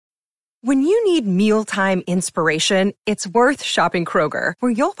When you need mealtime inspiration, it's worth shopping Kroger,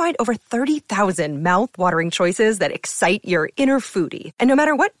 where you'll find over 30,000 mouth-watering choices that excite your inner foodie. And no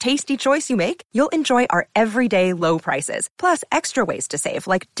matter what tasty choice you make, you'll enjoy our everyday low prices, plus extra ways to save,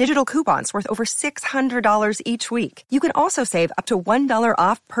 like digital coupons worth over $600 each week. You can also save up to $1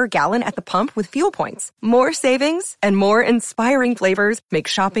 off per gallon at the pump with fuel points. More savings and more inspiring flavors make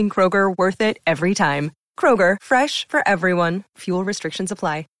shopping Kroger worth it every time. Kroger, fresh for everyone. Fuel restrictions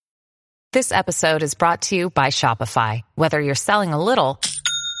apply. This episode is brought to you by Shopify. Whether you're selling a little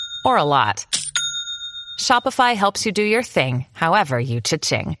or a lot, Shopify helps you do your thing, however you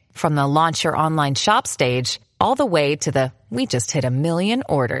cha-ching. From the launch your online shop stage, all the way to the we just hit 1 million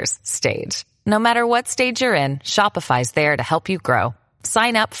orders stage. No matter what stage you're in, Shopify's there to help you grow.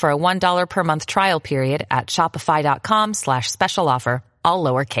 Sign up for a $1 per month trial period at shopify.com/special offer, all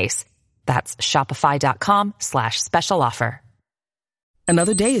lowercase. That's shopify.com/special offer.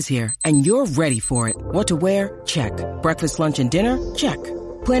 Another day is here, and you're ready for it. What to wear? Check. Breakfast, lunch, and dinner? Check.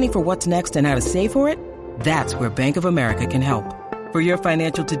 Planning for what's next and how to save for it? That's where Bank of America can help. For your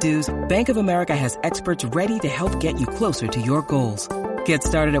financial to-dos, Bank of America has experts ready to help get you closer to your goals. Get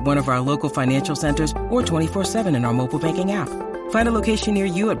started at one of our local financial centers or 24/7 in our mobile banking app. Find a location near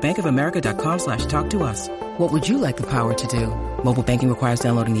you at bankofamerica.com/talktous. What would you like the power to do? Mobile banking requires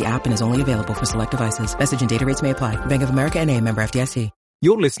downloading the app and is only available for select devices. Message and data rates may apply. Bank of America N.A., member FDIC.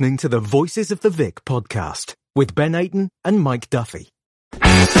 You're listening to the Voices of the Vic podcast with Ben Aiton and Mike Duffy.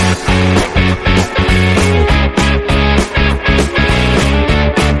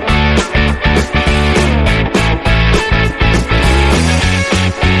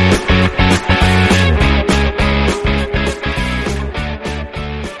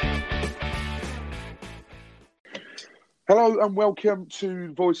 Hello and welcome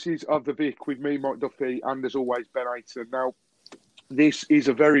to Voices of the Vic with me, Mike Duffy, and as always, Ben Aiton. Now, this is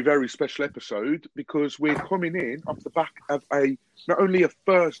a very, very special episode because we're coming in off the back of not only a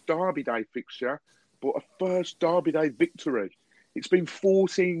first Derby Day fixture, but a first Derby Day victory. It's been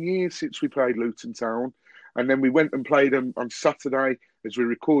 14 years since we played Luton Town, and then we went and played them on Saturday. As we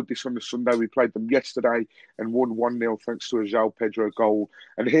record this on the Sunday, we played them yesterday and won 1-0 thanks to a João Pedro goal.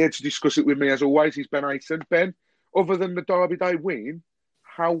 And here to discuss it with me, as always, is Ben Aiton. Ben, other than the Derby Day win,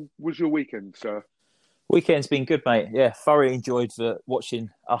 how was your weekend, sir? Weekend's been good, mate. Yeah, thoroughly enjoyed watching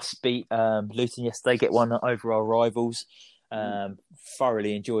us beat Luton yesterday, get one over our rivals.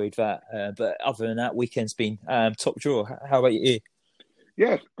 Thoroughly enjoyed that. But other than that, weekend's been top draw. How about you?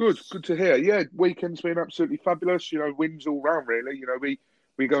 Yeah, good. Good to hear. Yeah, weekend's been absolutely fabulous. You know, wins all round, really. You know,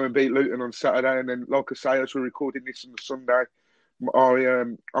 we go and beat Luton on Saturday, and then, like I say, as we're recording this on the Sunday,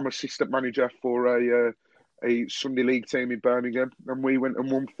 I'm assistant manager for a Sunday League team in Birmingham, and we went and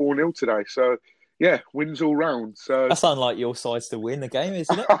won 4-0 today. So, yeah, wins all round. So that's unlike your sides to win the game,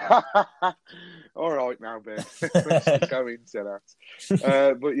 isn't it? All right now, Ben. Let's go into that.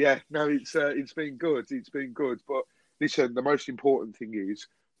 But yeah, no, it's been good. It's been good. But listen, the most important thing is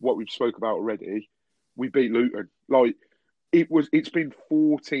what we've spoke about already. We beat Luton. It's been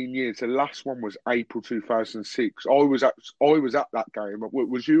 14 years. The last one was April 2006. I was at that game.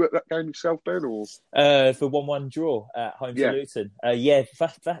 Was you at that game yourself, Ben? Or for 1-1 draw at home to Luton. That's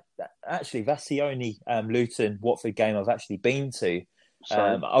the only Luton Watford game I've actually been to.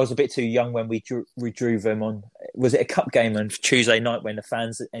 I was a bit too young when we drew them on. Was it a cup game on Tuesday night when the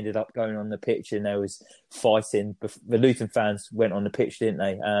fans ended up going on the pitch and there was fighting? The Luton fans went on the pitch, didn't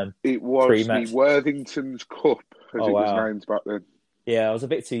they? It was the Worthington's Cup, as it was named back then. Yeah, I was a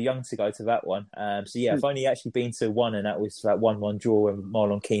bit too young to go to that one. I've only actually been to one, and that was that 1-1 draw when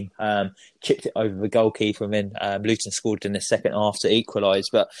Marlon Keane chipped it over the goalkeeper, and then Luton scored in the second half to equalise.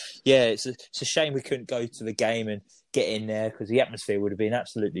 But yeah, it's a shame we couldn't go to the game and get in there because the atmosphere would have been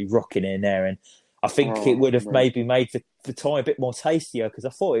absolutely rocking in there, and I think it would have maybe made the time a bit more tastier because I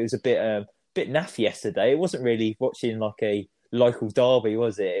thought it was a bit naff yesterday. It wasn't really watching like a local derby,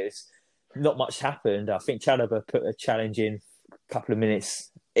 was it? It was not much happened. I think Chalobah put a challenge in a couple of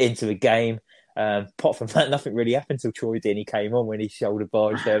minutes into the game. Apart from that, nothing really happened until Troy Deeney came on when he shoulder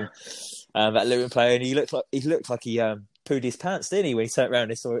barged that Luton player, and he looked like he pooed his pants, didn't he? When he turned around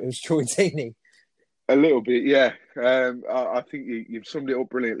and saw it was Troy Deeney. A little bit, yeah. I think you've summed it up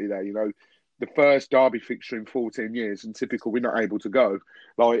brilliantly there. You know, the first derby fixture in 14 years, and typical, we're not able to go.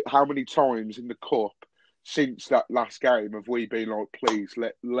 Like, how many times in the cup since that last game have we been like, please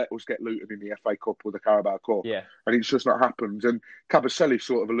let us get Luton in the FA Cup or the Carabao Cup? Yeah. And it's just not happened. And Kabasele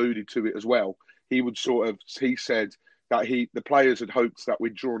sort of alluded to it as well. He said that the players had hoped that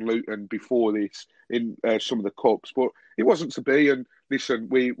we'd drawn Luton before this in some of the cups, but it wasn't to be. And listen,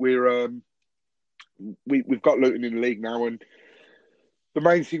 we've got Luton in the league now, and the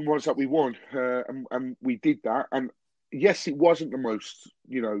main thing was that we won, and we did that. And yes, it wasn't the most,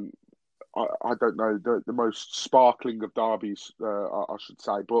 I don't know, the most sparkling of derbies, I should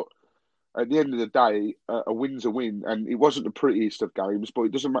say. But at the end of the day, a win's a win, and it wasn't the prettiest of games. But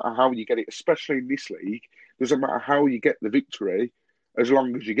it doesn't matter how you get it, especially in this league. It doesn't matter how you get the victory, as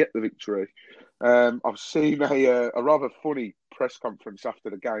long as you get the victory. I've seen a rather funny press conference after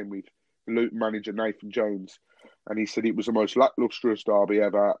the game with Luton manager Nathan Jones, and he said it was the most lacklustrous derby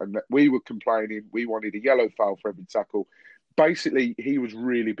ever, and that we were complaining. We wanted a yellow foul for every tackle. Basically, he was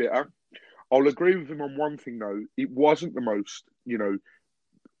really bitter. I'll agree with him on one thing, though. It wasn't the most,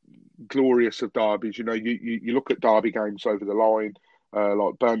 glorious of derbies. You look at derby games over the line,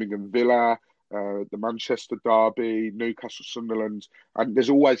 like Birmingham Villa, the Manchester derby, Newcastle Sunderland, and there's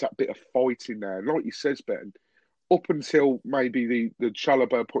always that bit of fight in there. Like you says, Ben, up until maybe the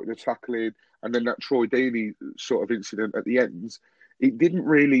Chalobah putting a tackle in, and then that Troy Deeney sort of incident at the end, it didn't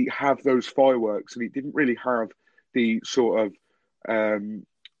really have those fireworks, and it didn't really have the sort of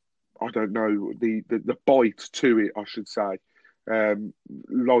I don't know, the bite to it, I should say,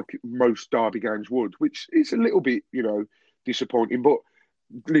 like most derby games would, which is a little bit, disappointing. But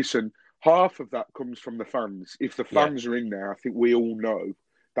listen, half of that comes from the fans. If the fans are in there, I think we all know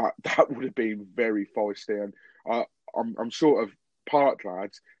that would have been very feisty. And I'm sort of part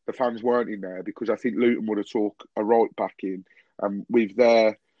glad the fans weren't in there, because I think Luton would have took a right back in. With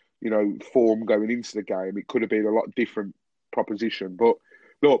their, form going into the game, it could have been a lot different proposition. But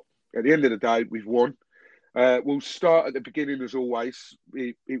look, at the end of the day, we've won. We'll start at the beginning as always.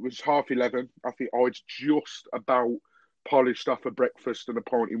 It was 11:30. I think I'd just about polished off a breakfast and a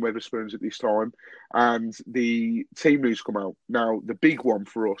pint in Wetherspoons at this time, and the team news come out. Now, the big one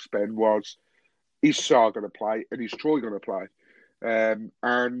for us, Ben, was, is Sarr going to play and is Troy going to play?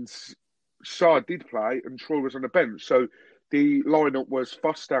 And Sarr did play and Troy was on the bench. So the lineup was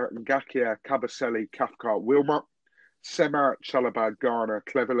Foster, Ngakia, Cabaselli, Cathcart, Wilmot, Sema, Chalobah, Garner,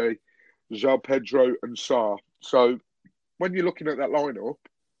 Cleverley, João Pedro and Sarr. So when you're looking at that lineup,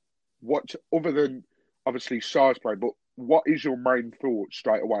 what, other than obviously Sarr's playing, but what is your main thought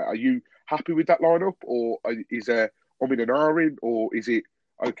straight away? Are you happy with that lineup, or is there in and ahhing, or is it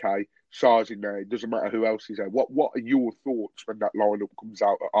okay, Sarr's in there, it doesn't matter who else is there? What are your thoughts when that lineup comes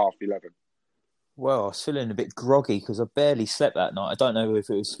out at 11:30? Well, I was feeling a bit groggy because I barely slept that night. I don't know if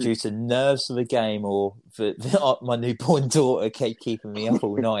it was due to nerves of the game or my newborn daughter kept keeping me up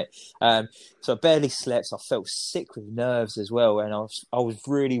all night. So I barely slept. I felt sick with nerves as well, and I was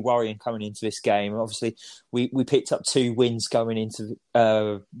really worrying coming into this game. Obviously, we picked up 2 wins going into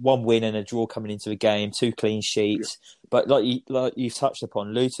 1 win and a draw coming into the game, 2 clean sheets. Yeah. But like you've touched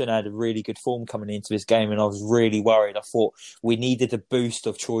upon, Luton had a really good form coming into this game, and I was really worried. I thought we needed a boost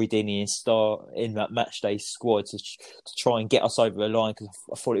of Troy Deeney and Starr in that matchday squad to try and get us over the line, because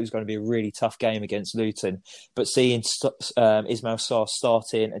I thought it was going to be a really tough game against Luton. But seeing Ismail Sarr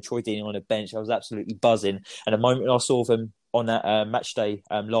starting and Troy Deeney on the bench, I was absolutely buzzing. And the moment I saw them on that matchday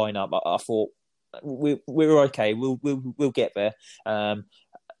lineup, I thought we're okay. We'll get there.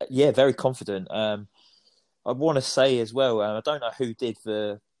 Very confident. I want to say as well, I don't know who did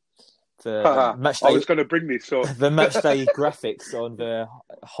the matchday. I was going to bring this up. The matchday graphics on the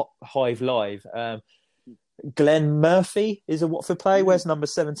Hive Live. Glenn Murphy is a Watford player, wears number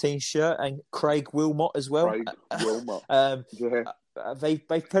 17 shirt, and Craig Wilmot as well. Craig Wilmot. They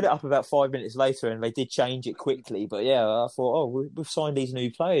put it up about 5 minutes later, and they did change it quickly. But yeah, I thought, we've signed these new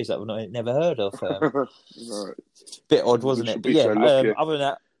players that we've never heard of. Right. Bit odd, wasn't it? But yeah, other than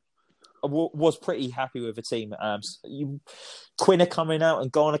that, I was pretty happy with the team. Quinn are coming out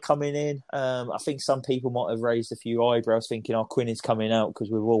and Garner coming in. I think some people might have raised a few eyebrows thinking, Quinn is coming out,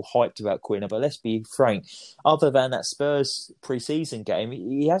 because we were all hyped about Quinn. But let's be frank, other than that Spurs pre-season game,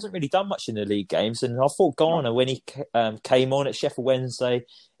 he hasn't really done much in the league games. And I thought Garner, when he came on at Sheffield Wednesday,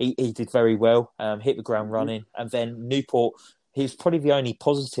 he did very well, hit the ground running. And then Newport, he's probably the only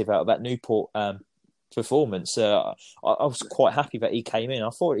positive out of that Newport performance. I was quite happy that he came in.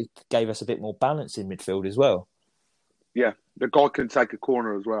 I thought he gave us a bit more balance in midfield as well. Yeah, the guy can take a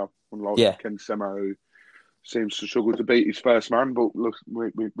corner as well, unlike Ken Sema, who seems to struggle to beat his first man. But look,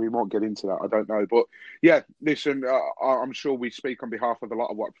 we might get into that. I don't know. But yeah, listen, I'm sure we speak on behalf of a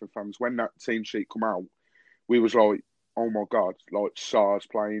lot of Watford fans. When that team sheet come out, we was like, oh my God, like Sarr's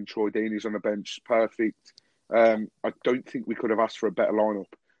playing, Troy Deeney's on the bench, perfect. I don't think we could have asked for a better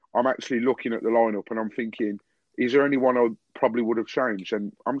lineup. I'm actually looking at the lineup and I'm thinking, is there anyone I probably would have changed?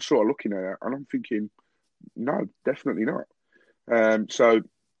 And I'm sort of looking at it and I'm thinking, no, definitely not. So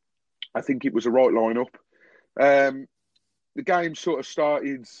I think it was the right lineup. The game sort of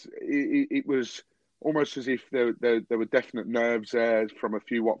started, it was almost as if there were definite nerves there from a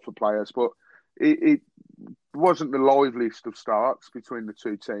few Watford players. But it wasn't the liveliest of starts between the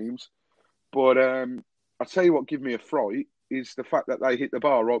two teams. But I tell you what, give me a fright is the fact that they hit the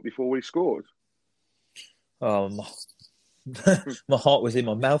bar right before we scored. My heart was in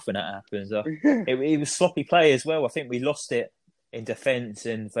my mouth when that happened. It was sloppy play as well. I think we lost it in defence,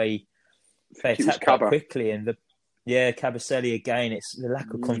 and they attacked quite quickly. And Cabaselli again. It's the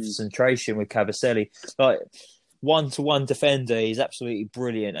lack of concentration with Cabaselli. Like, one-to-one defender is absolutely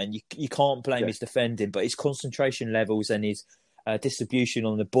brilliant, and you can't blame his defending, but his concentration levels and his distribution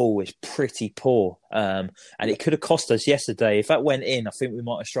on the ball is pretty poor. And it could have cost us yesterday. If that went in, I think we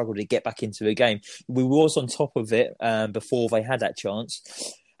might have struggled to get back into the game. We was on top of it before they had that chance.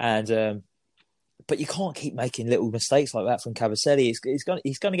 And but you can't keep making little mistakes like that from Cabaselli. He's going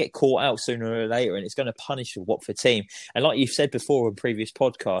to get caught out sooner or later, and it's going to punish the Watford team. And like you've said before in previous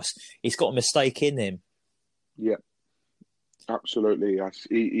podcasts, he's got a mistake in him. Yeah, absolutely. Yes.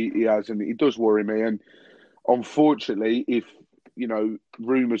 He has, and it does worry me. And unfortunately, if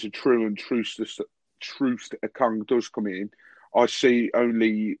rumours are true and truth to Kung does come in, I see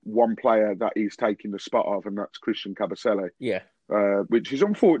only one player that he's taking the spot of, and that's Christian Cabaselli. Yeah. Which is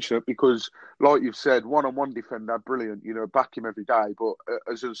unfortunate because, like you've said, one-on-one defender, brilliant. Back him every day. But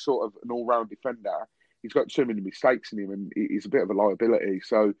as a sort of an all-round defender, he's got too many mistakes in him, and he's a bit of a liability.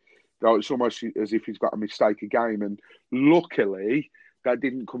 So it's almost as if he's got a mistake a game. And luckily, that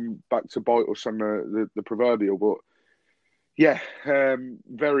didn't come back to bite us on the proverbial. But yeah,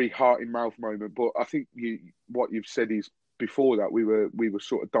 very heart in mouth moment. But I think what you've said is before that we were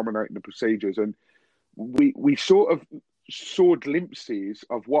sort of dominating the procedures, and we sort of saw glimpses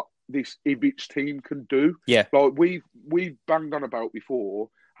of what this Ivic team can do. Yeah, like we've banged on about before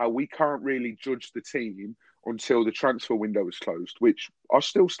how we can't really judge the team until the transfer window is closed, which I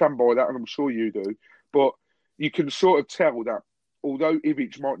still stand by that, and I'm sure you do. But you can sort of tell that although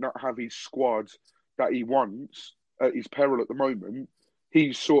Ivic might not have his squad that he wants at his peril at the moment,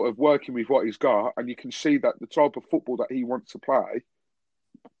 he's sort of working with what he's got, and you can see that the type of football that he wants to play,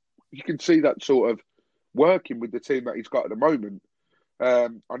 you can see that sort of working with the team that he's got at the moment. I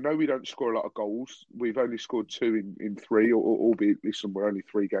know we don't score a lot of goals. We've only scored 2 in 3, albeit listen, we're only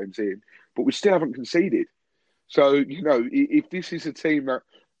 3 games in, but we still haven't conceded. So, if this is a team that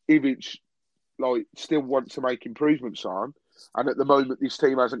Ivic still wants to make improvements on, and at the moment this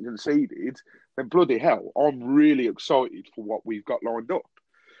team hasn't conceded, then bloody hell, I'm really excited for what we've got lined up.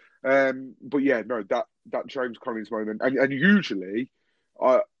 But yeah, no, that James Collins moment, and usually,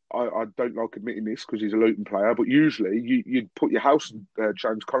 I don't like admitting this because he's a Luton player, but usually you'd put your house on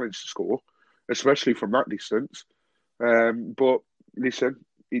James Collins to score, especially from that distance. But listen,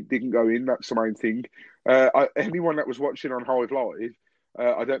 it didn't go in. That's the main thing. Anyone that was watching on Hive Live,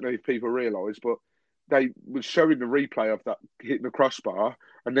 I don't know if people realise, but they was showing the replay of that hitting the crossbar,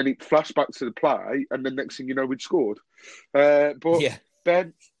 and then it flashed back to the play, and the next thing you know, we'd scored. But yeah.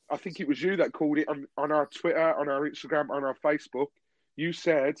 Ben, I think it was you that called it on our Twitter, on our Instagram, on our Facebook. You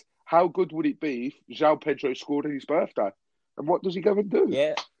said, how good would it be if João Pedro scored on his birthday? And what does he go and do?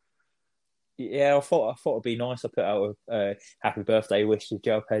 Yeah, I thought it'd be nice. I put out a happy birthday wish to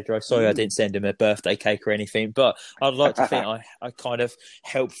João Pedro. Sorry, I didn't send him a birthday cake or anything, but I'd like to think I kind of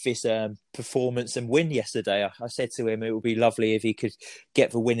helped this performance and win yesterday. I said to him it would be lovely if he could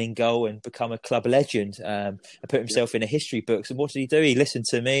get the winning goal and become a club legend and put himself in the history books. And what did he do? He listened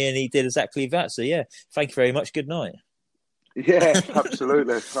to me and he did exactly that. So yeah, thank you very much. Good night. Yeah,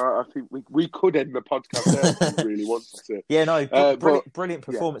 absolutely. I think we could end the podcast there if we really wanted to. Yeah, no, brilliant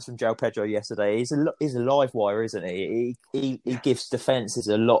performance from João Pedro yesterday. He's a live wire, isn't he? He gives defences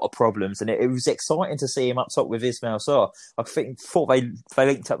a lot of problems, and it was exciting to see him up top with Ismail Sarr. I thought they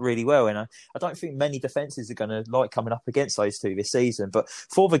linked up really well, and I don't think many defences are going to like coming up against those two this season. But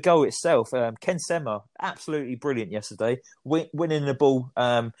for the goal itself, Ken Sema, absolutely brilliant yesterday, winning the ball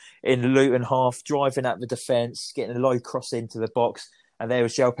in the Luton half, driving at the defence, getting a low cross into the box, and there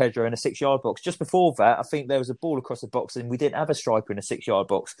was João Pedro in a 6-yard box. Just before that, I think there was a ball across the box and we didn't have a striker in a 6-yard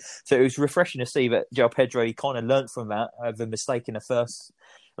box. So it was refreshing to see that João Pedro, he kind of learnt from that, the mistake in the first,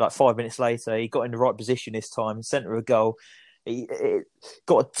 5 minutes later. He got in the right position this time, centre of goal. He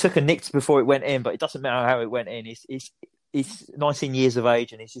took a nick before it went in, but it doesn't matter how it went in. He's 19 years of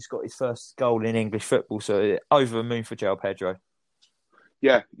age and he's just got his first goal in English football. So over the moon for João Pedro.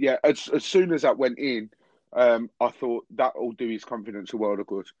 Yeah. As soon as that went in, I thought that will do his confidence a world of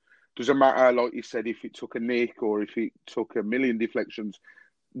good. Doesn't matter, like you said, if it took a nick or if it took a million deflections.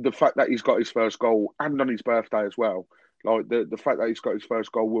 The fact that he's got his first goal and on his birthday as well, Like the fact that he's got his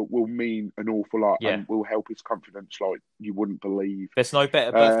first goal will mean an awful lot Yeah. and will help his confidence like you wouldn't believe. There's no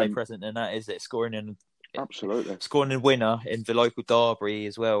better birthday present than that, is it? Absolutely. Scoring a winner in the local derby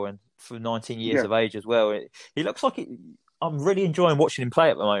as well, and for 19 years of age as well. He looks like I'm really enjoying watching him play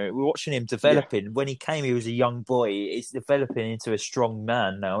at the moment. We're watching him developing. Yeah. When he came, he was a young boy. He's developing into a strong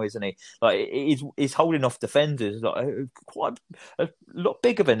man now, isn't he? Like he's holding off defenders, like quite a lot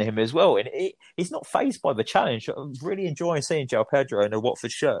bigger than him as well. And he's not fazed by the challenge. I'm really enjoying seeing João Pedro in a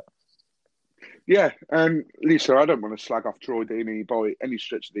Watford shirt. Yeah, and listen, I don't want to slag off Troy Deeney by any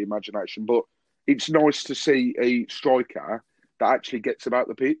stretch of the imagination, but it's nice to see a striker that actually gets about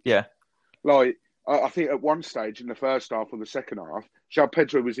the pitch. Yeah. Like, I think at one stage in the first half or the second half, João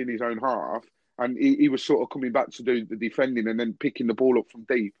Pedro was in his own half and he was sort of coming back to do the defending and then picking the ball up from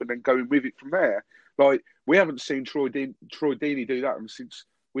deep and then going with it from there. Like, we haven't seen Troy Deeney do that since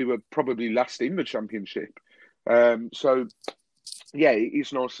we were probably last in the Championship. So, yeah,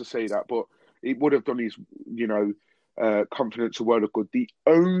 it's nice to see that, but it would have done his, confidence a world of good.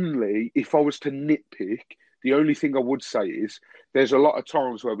 If I was to nitpick, the only thing I would say is there's a lot of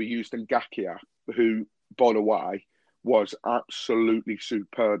times where we used Ngakia, who, by the way, was absolutely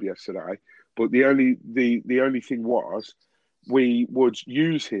superb yesterday. But the only thing was we would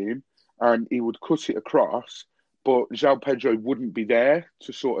use him and he would cut it across, but João Pedro wouldn't be there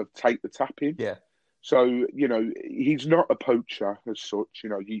to sort of take the tap in. Yeah. So, he's not a poacher as such.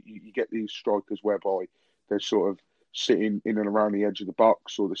 You get these strikers whereby they're sort of sitting in and around the edge of the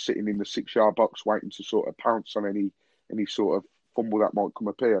box or they're sitting in the 6-yard box waiting to sort of pounce on any sort of fumble that might come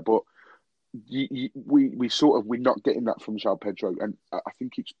up here. But we're not getting that from João Pedro. And I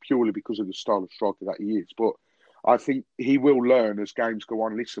think it's purely because of the style of striker that he is. But I think he will learn as games go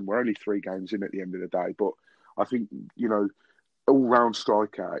on. Listen, we're only 3 games in at the end of the day. But I think, all-round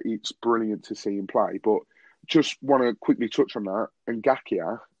striker, it's brilliant to see him play. But just want to quickly touch on that. And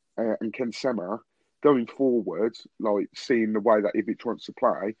Ngakia and Ken Sema, going forward, like seeing the way that Ivic wants to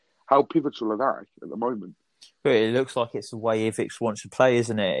play, how pivotal are they at the moment? But it looks like it's the way Ivic wants to play,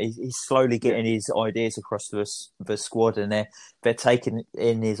 isn't it? He's slowly getting his ideas across the squad, and they're taking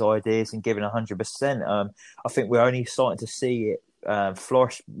in his ideas and giving 100%. I think we're only starting to see it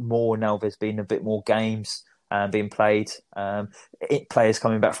flourish more now. There's been a bit more games being played, players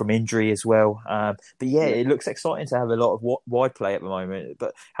coming back from injury as well. But yeah, it looks exciting to have a lot of wide play at the moment.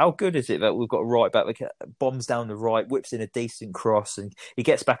 But how good is it that we've got a right back that bombs down the right, whips in a decent cross, and he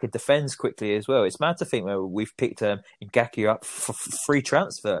gets back and defends quickly as well? It's mad to think that we've picked Ngakia up for free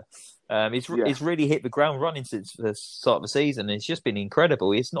transfer. He's really hit the ground running since the start of the season. It's just been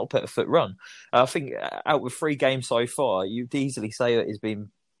incredible. It's not put a foot run. I think out with 3 games so far, you'd easily say that he's been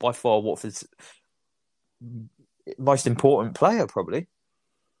by far Watford's most important player, probably.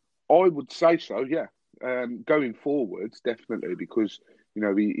 I would say so, yeah. Going forward, definitely, because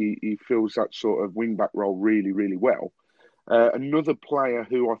he fills that sort of wing back role really, really well. Another player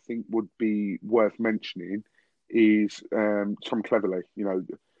who I think would be worth mentioning is Tom Cleverley.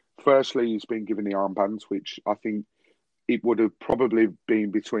 Firstly, he's been given the armbands, which I think it would have probably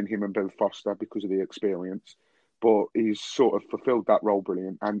been between him and Bill Foster because of the experience. But he's sort of fulfilled that role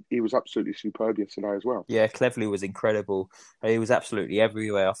brilliant, and he was absolutely superb yesterday as well. Yeah, Cleverley was incredible. He was absolutely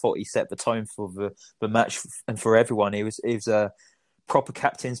everywhere. I thought he set the tone for the match and for everyone. He was a proper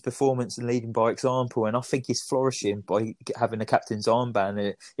captain's performance and leading by example, and I think he's flourishing by having a captain's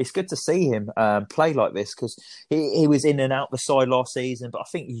armband. It's good to see him play like this because he was in and out the side last season, but I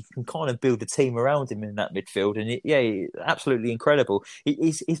think you can kind of build a team around him in that midfield, and absolutely incredible.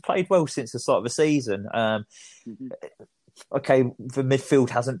 He's played well since the start of the season. Okay, the midfield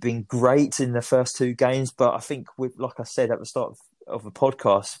hasn't been great in the first 2 games, but I think, like I said at the start of the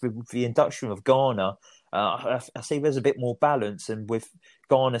podcast, with the induction of Garner, I see there's a bit more balance, and with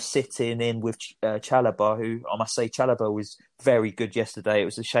Garner sitting in with Chalobah, who I must say Chalobah was very good yesterday. It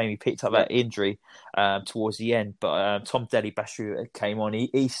was a shame he picked up that injury towards the end, but Tom Deli Bashu came on.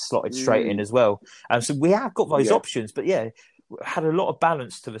 He slotted straight in as well. So we have got those options, but had a lot of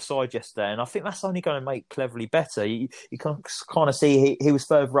balance to the side yesterday, and I think that's only going to make Cleverley better. You can kind of see he was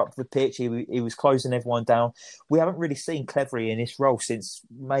further up the pitch. He was closing everyone down. We haven't really seen Cleverley in this role since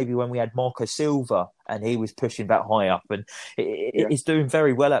maybe when we had Marco Silva, and he was pushing that high up, and he's doing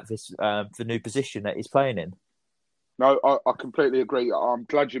very well at this the new position that he's playing in. No, I completely agree. I'm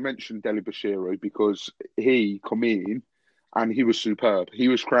glad you mentioned Deli Bashiru because he come in and he was superb. He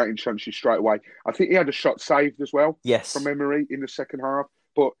was creating chances straight away. I think he had a shot saved as well, from memory, in the second half.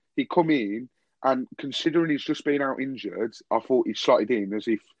 But he come in, and considering he's just been out injured, I thought he slotted in as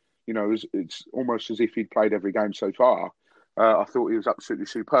if, it's almost as if he'd played every game so far. I thought he was absolutely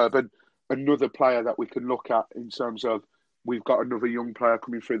superb. And another player that we can look at in terms of we've got another young player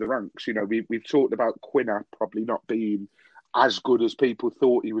coming through the ranks. You know, we've talked about Quinner probably not being as good as people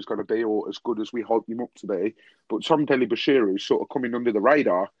thought he was going to be or as good as we hoped him up to be. But Tom Delibashiru is sort of coming under the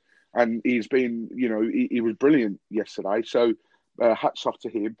radar and he's been, you know, he was brilliant yesterday. So hats off to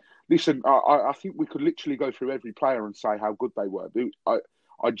him. Listen, I think we could literally go through every player and say how good they were.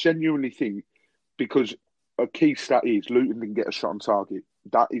 I genuinely think because a key stat is Luton didn't get a shot on target.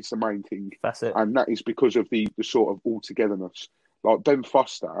 That is the main thing. That's it. And that is because of the sort of all-togetherness. Like Ben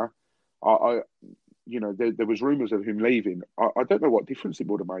Foster, you know, there was rumours of him leaving. I don't know what difference it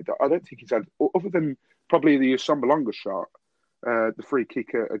would have made. I don't think he's had, other than probably the Assombalonga shot, the free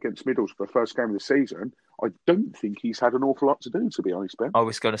kick against Middlesbrough, first game of the season, I don't think he's had an awful lot to do, to be honest, Ben. I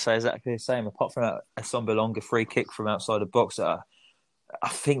was going to say exactly the same. Apart from a Assombalonga free kick from outside the box, I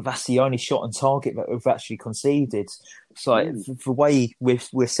think that's the only shot on target that we've actually conceded. So the way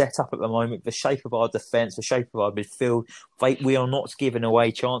we're set up at the moment, the shape of our defence, the shape of our midfield, we are not giving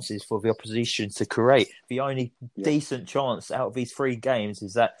away chances for the opposition to create. The only decent chance out of these 3 games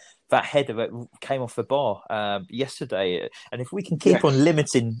is that header that came off the bar yesterday. And if we can keep on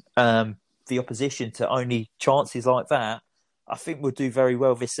limiting the opposition to only chances like that, I think we'll do very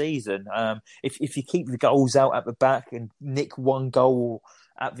well this season. If you keep the goals out at the back and nick one goal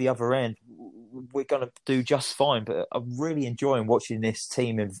at the other end, we're going to do just fine. But I'm really enjoying watching this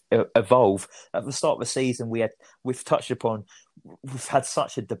team evolve. At the start of the season, we've touched upon, we've had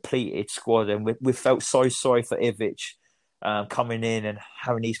such a depleted squad, and we felt so sorry for Ivic coming in and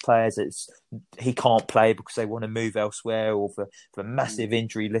having these players he can't play because they want to move elsewhere, or the massive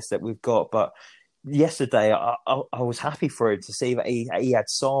injury list that we've got. But yesterday, I was happy for him to see that he had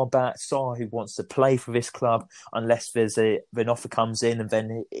Sarr back, Sarr who wants to play for this club unless there's an offer comes in, and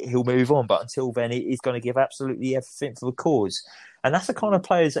then he'll move on. But until then, he's going to give absolutely everything for the cause. And that's the kind of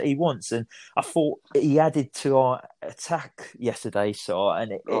players that he wants. And I thought he added to our attack yesterday, Sarr,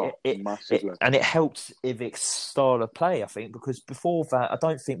 and it helped Ivic's style of play, I think, because before that, I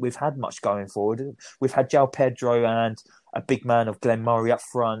don't think we've had much going forward. We've had João Pedro and a big man of Glenn Murray up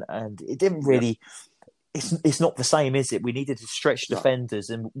front, and it didn't really... It's not the same, is it? We needed to stretch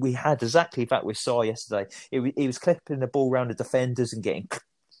defenders, and we had exactly that with Sarr yesterday. He was clipping the ball around the defenders and getting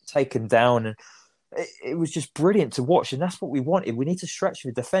taken down, and it was just brilliant to watch, and that's what we wanted. We need to stretch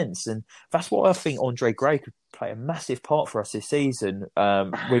the defence, and that's what I think Andre Gray could play a massive part for us this season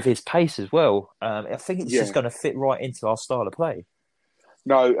with his pace as well. I think it's just going to fit right into our style of play.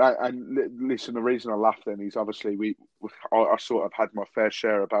 No, and listen, the reason I laugh then is obviously I sort of had my fair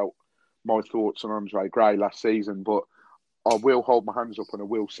share about my thoughts on Andre Gray last season, but I will hold my hands up and I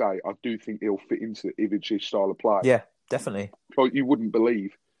will say I do think he'll fit into Ivic's style of play. Yeah, definitely. Like you wouldn't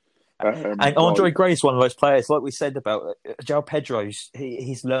believe. And Andre Gray is one of those players, like we said about João Pedro.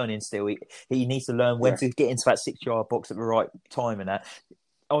 He's learning still. He needs to learn when to get into that 6-yard box at the right time, and that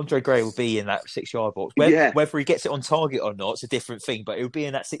Andre Gray will be in that 6-yard box. Whether he gets it on target or not, it's a different thing. But he'll be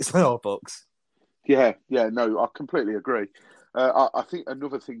in that 6-yard box. Yeah, no, I completely agree. I think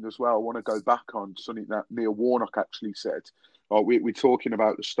another thing as well, I want to go back on something that Neil Warnock actually said. We're talking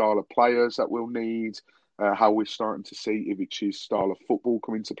about the style of players that we'll need, how we're starting to see Ivic's style of football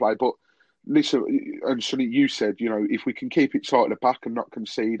come into play. But listen, and something you said, you know, if we can keep it tight at the back and not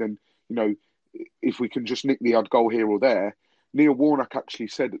concede, and, you know, if we can just nick the odd goal here or there, Neil Warnock actually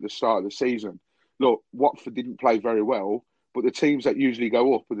said at the start of the season, look, Watford didn't play very well, but the teams that usually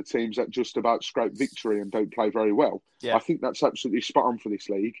go up are the teams that just about scrape victory and don't play very well. Yeah. I think that's absolutely spot on for this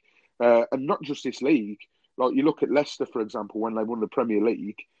league. And not just this league. Like you look at Leicester, for example, when they won the Premier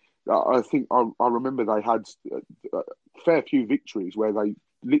League, I think I remember they had a fair few victories where they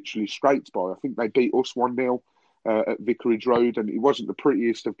literally scraped by. I think they beat us 1-0 at Vicarage Road, and it wasn't the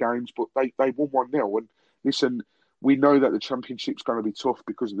prettiest of games, but they won 1-0. And listen, we know that the Championship's going to be tough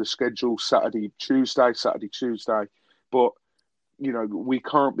because of the schedule, Saturday, Tuesday. But, you know, we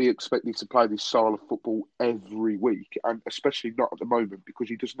can't be expected to play this style of football every week, and especially not at the moment because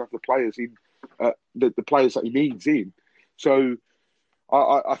he doesn't have the players in, the players that he needs in. So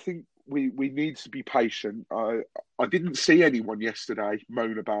I think we need to be patient. I didn't see anyone yesterday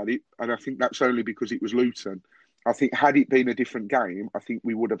moan about it, and I think that's only because it was Luton. I think had it been a different game, I think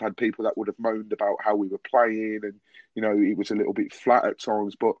we would have had people that would have moaned about how we were playing and, you know, it was a little bit flat at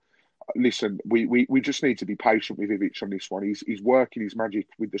times. But listen, we just need to be patient with Ivic on this one. He's working his magic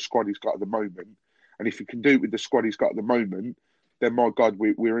with the squad he's got at the moment. And if he can do it with the squad he's got at the moment, then, my God,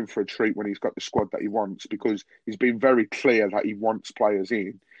 we're in for a treat when he's got the squad that he wants, because he's been very clear that he wants players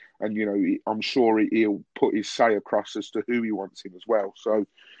in. And, you know, I'm sure he'll put his say across as to who he wants in as well. So,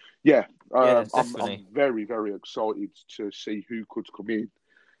 I'm very, very excited to see who could come in.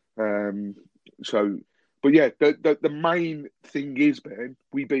 So, but yeah, the main thing is, Ben,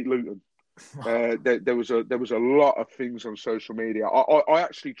 we beat Luton. There was a lot of things on social media. I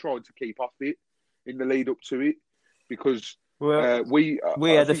actually tried to keep off it in the lead up to it because we I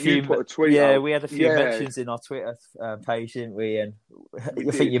had a think you few, put a tweet out. we had a few mentions in our Twitter page, didn't we? And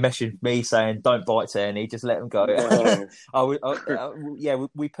I think you mentioned me saying, "Don't bite to any, just let them go." Yeah.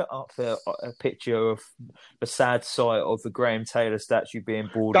 We put up a picture of the sad sight of the Graham Taylor statue being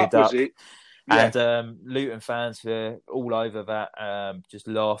boarded That was up. it. Yeah. And Luton fans were all over that, just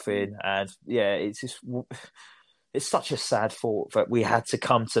laughing. And it's such a sad thought that we had to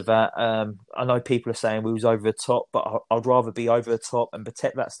come to that. I know people are saying we was over the top, but I'd rather be over the top and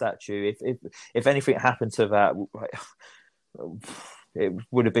protect that statue. If anything happened to that, it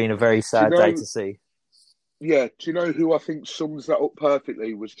would have been a very sad day to see. Yeah, do you know who I think sums that up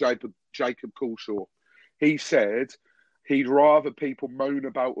perfectly? Was Jacob Coulshaw. He said he'd rather people moan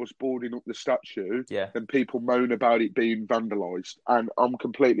about us boarding up the statue than people moan about it being vandalised. And I'm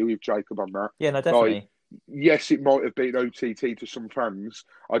completely with Jacob on that. Yeah, no, definitely. Yes, it might have been OTT to some fans.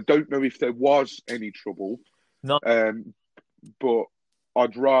 I don't know if there was any trouble. No. But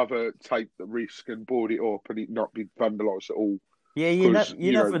I'd rather take the risk and board it up and it not be vandalised at all. Yeah, you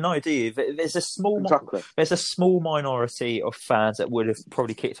never know, do you? There's a small minority of fans that would have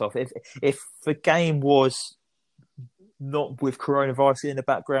probably kicked off if the game was not with coronavirus in the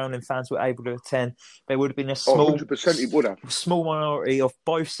background and fans were able to attend. There would have been a small 100% it would have. Small minority of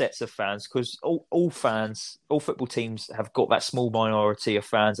both sets of fans, because all football teams have got that small minority of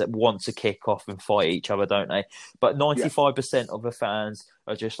fans that want to kick off and fight each other, don't they? But 95% of the fans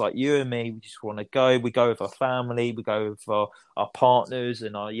are just like you and me. We just want to go. We go with our family. We go with our partners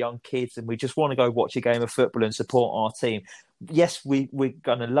and our young kids, and we just want to go watch a game of football and support our team. Yes, we're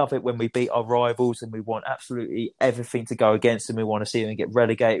going to love it when we beat our rivals, and we want absolutely everything to go against them. We want to see them get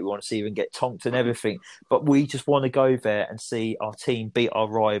relegated. We want to see them get tonked and everything. But we just want to go there and see our team beat our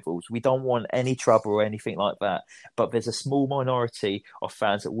rivals. We don't want any trouble or anything like that. But there's a small minority of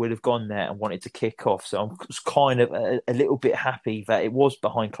fans that would have gone there and wanted to kick off. So I'm kind of a little bit happy that it was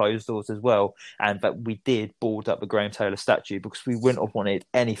behind closed doors as well, and that we did board up the Graham Taylor statue, because we wouldn't have wanted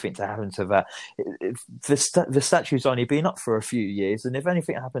anything to happen to that. The statue's only been up for a few years, and if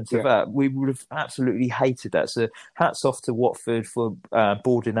anything happened to that, we would have absolutely hated that. So hats off to Watford for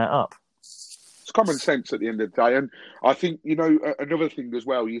boarding that up. It's common sense at the end of the day. And I think, another thing as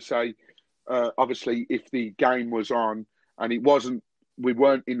well, you say, obviously, if the game was on and we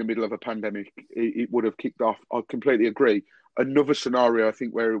weren't in the middle of a pandemic, it would have kicked off. I completely agree. Another scenario, I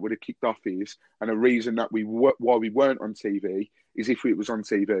think, where it would have kicked off is, and a reason that why we weren't on TV is if it was on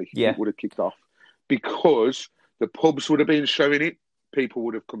TV, it would have kicked off. Because the pubs would have been showing it. People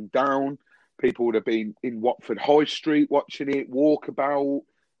would have come down. People would have been in Watford High Street watching it, walkabout,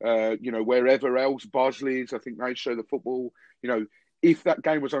 wherever else, Bosley's, I think they show the football. If that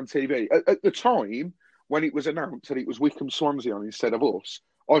game was on TV. At the time, when it was announced that it was Wycombe Swansea on instead of us,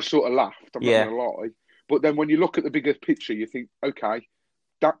 I sort of laughed, I'm not going to lie. But then when you look at the bigger picture, you think, okay,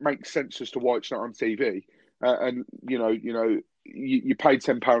 that makes sense as to why it's not on TV. You paid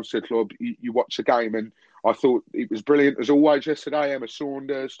 £10 to the club, you watch the game, and I thought it was brilliant as always yesterday. Emma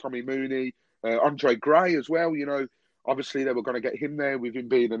Saunders, Tommy Mooney, Andre Gray as well. Obviously they were going to get him there with him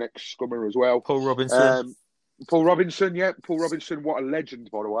being an ex-scummer as well. Paul Robinson, what a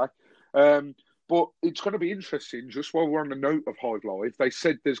legend, by the way. But it's going to be interesting, just while we're on the note of Hive Live, they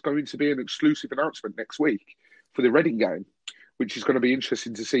said there's going to be an exclusive announcement next week for the Reading game, which is going to be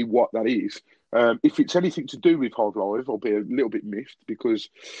interesting to see what that is. If it's anything to do with Hive Live, I'll be a little bit miffed, because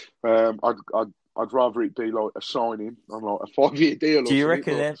I'd rather it be like a signing on like a 5-year deal. Do you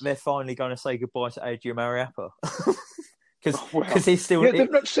reckon they're finally going to say goodbye to Adrian Mariappa? Because he's still... they've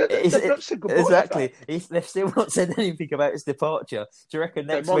not said goodbye. Exactly. They've still not said anything about his departure. Do you reckon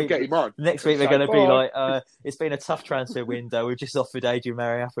next week they're going to be like, it's been a tough transfer window, we've just offered Adrian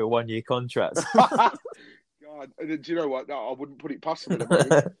Mariappa a 1-year contract? God, do you know what? No, I wouldn't put it past them at the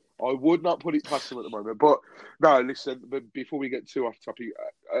moment. I would not put it past them at the moment. But no, listen, before we get too off topic,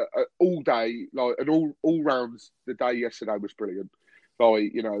 all day, all rounds, the day yesterday was brilliant.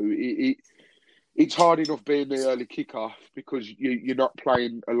 It's hard enough being the early kickoff because you're not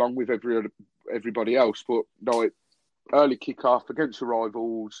playing along with everybody else. But early kickoff against the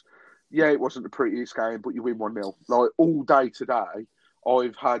rivals, it wasn't the prettiest game, but you win 1-0. All day today,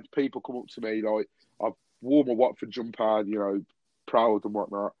 I've had people come up to me, I've worn my Watford jumper, proud and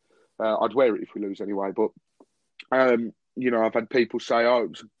whatnot. I'd wear it if we lose anyway. But, I've had people say, it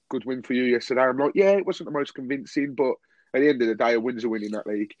was a good win for you yesterday. I'm like, it wasn't the most convincing, but at the end of the day, a win's a win in that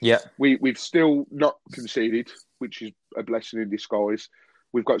league. Yeah. We've still not conceded, which is a blessing in disguise.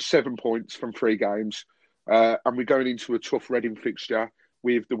 We've got 7 points from 3 games, and we're going into a tough Reading fixture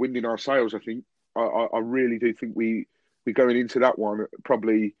with the wind in our sails. I think I really do think we're going into that one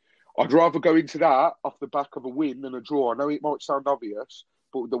probably. I'd rather go into that off the back of a win than a draw. I know it might sound obvious,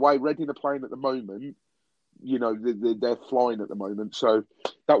 but the way Reading are playing at the moment, you know, they're flying at the moment. So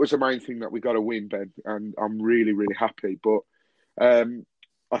that was the main thing that we got to win, Ben, and I'm really, really happy. But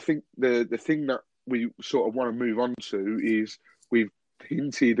I think the thing that we sort of want to move on to is we've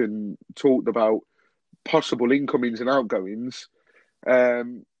hinted and talked about possible incomings and outgoings.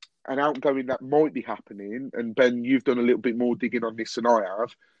 An outgoing that might be happening, and Ben, you've done a little bit more digging on this than I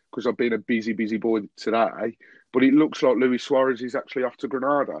have, because I've been a busy boy today. But it looks like Luis Suarez is actually off to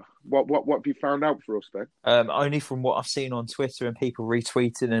Granada. What have you found out for us, Ben? Only from what I've seen on Twitter and people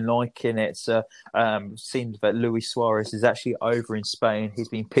retweeting and liking it, seems that Luis Suarez is actually over in Spain. He's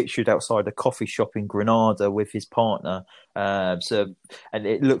been pictured outside a coffee shop in Granada with his partner. And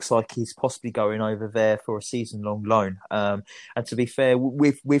it looks like he's possibly going over there for a season-long loan. And to be fair,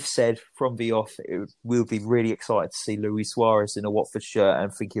 we've said from the off, we'll be really excited to see Luis Suarez in a Watford shirt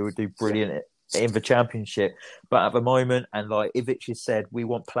and think he would do brilliant in the Championship. But at the moment, and like Ivic has said, we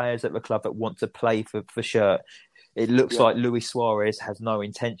want players at the club that want to play for shirt. It looks like Luis Suarez has no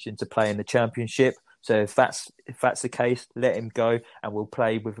intention to play in the Championship. So if that's the case, let him go, and we'll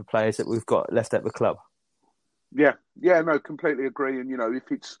play with the players that we've got left at the club. Yeah, no, completely agree. And you know,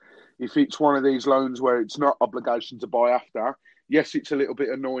 if it's one of these loans where it's not obligation to buy after, yes, it's a little bit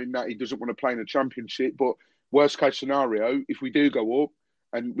annoying that he doesn't want to play in the Championship. But worst case scenario, if we do go up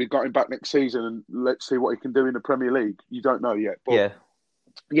and we've got him back next season, and let's see what he can do in the Premier League. You don't know yet, but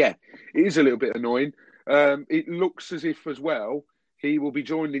yeah, it is a little bit annoying. It looks as if as well he will be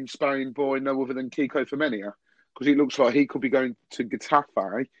joined in Spain by no other than Kiko Femenia, because it looks like he could be going to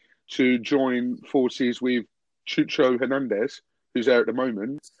Getafe to join forces with Chucho Hernandez, who's there at the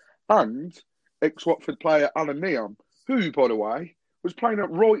moment, and ex-Watford player Alan Neom, who, by the way, was playing at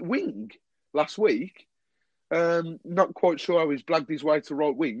right wing last week. Not quite sure how he's blagged his way to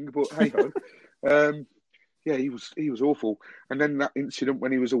right wing, but hey-ho. Yeah, he was awful. And then that incident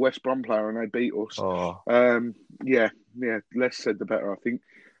when he was a West Brom player and they beat us. Yeah, less said the better, I think.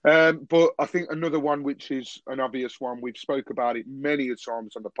 But I think another one, which is an obvious one, we've spoke about it many a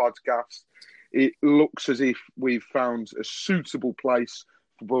times on the podcast. It looks as if we've found a suitable place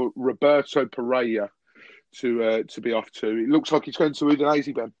for Roberto Pereira to be off to. It looks like he's going to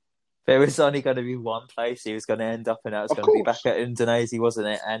Udinese, Ben. There was only going to be one place he was going to end up, and that was going to be back at Udinese, wasn't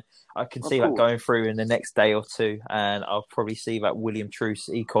it? And I can see that going through in the next day or two, and I'll probably see that William Truce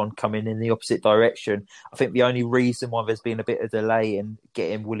econ coming in the opposite direction. I think the only reason why there's been a bit of delay in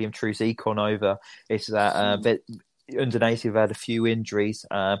getting William Truce econ over is that Udinese have had a few injuries.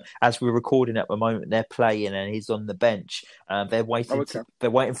 As we're recording at the moment, they're playing and he's on the bench. They're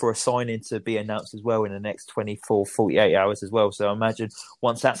waiting for a signing to be announced as well in the next 24, 48 hours as well. So I imagine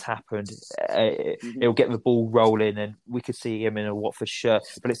once that's happened, it'll get the ball rolling and we could see him in a Watford shirt.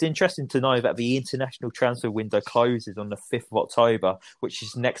 But it's interesting to know that the international transfer window closes on the 5th of October, which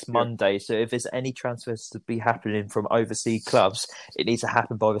is next Monday. So if there's any transfers to be happening from overseas clubs, it needs to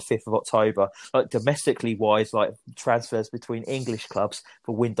happen by the 5th of October. Like domestically wise, like transfers between English clubs,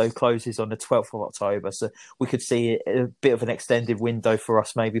 the window closes on the 12th of October. So we could see a bit of an extended window for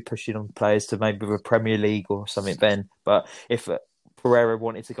us, maybe pushing on players to maybe the Premier League or something then. But if Pereira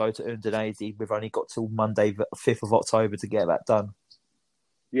wanted to go to Udinese, we've only got till Monday, the 5th of October to get that done.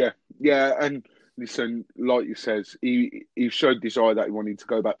 Yeah. And listen, like you said, he showed desire that he wanted to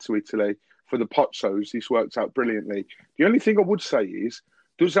go back to Italy. For the Pozzos, this worked out brilliantly. The only thing I would say is,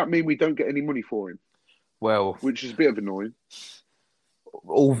 does that mean we don't get any money for him? Well, which is a bit of annoying.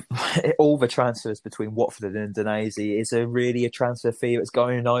 All the transfers between Watford and Udinese is really a transfer fee that's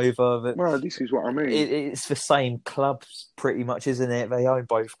going over. Well, this is what I mean. It's the same clubs, pretty much, isn't it? They own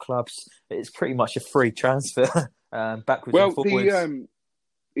both clubs. It's pretty much a free transfer backwards and forwards.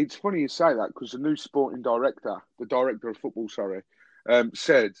 It's funny you say that because the new sporting director, the director of football,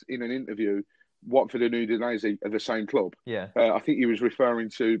 said in an interview, Watford and Udinese are the same club. Yeah. I think he was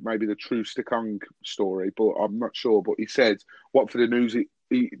referring to maybe the True Stikung story, but I'm not sure. But he said Watford and Udinese,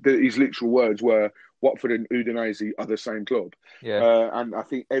 his literal words were, Watford and Udinese are the same club. Yeah. And I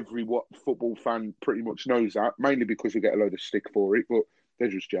think every football fan pretty much knows that, mainly because we get a load of stick for it, but they're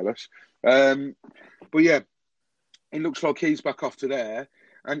just jealous. But yeah, it looks like he's back off to there.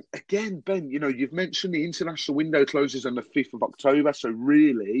 And again, Ben, you know, you've mentioned the international window closes on the 5th of October. So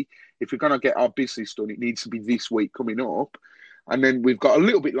really, if we're going to get our business done, it needs to be this week coming up. And then we've got a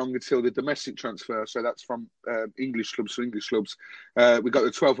little bit longer till the domestic transfer. So that's from English clubs to English clubs. We've got the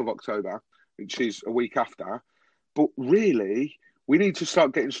 12th of October, which is a week after. But really, we need to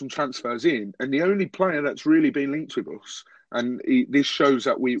start getting some transfers in. And the only player that's really been linked with us, and this shows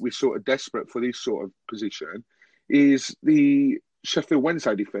that we're sort of desperate for this sort of position, is the Sheffield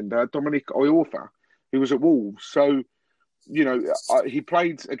Wednesday defender, Dominic Iorfa, who was at Wolves. So, you know, he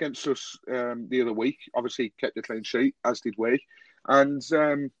played against us the other week. Obviously, kept the clean sheet, as did we. And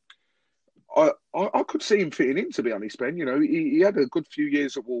I could see him fitting in, to be honest, Ben. You know, he had a good few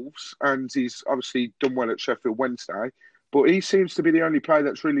years at Wolves, and he's obviously done well at Sheffield Wednesday. But he seems to be the only player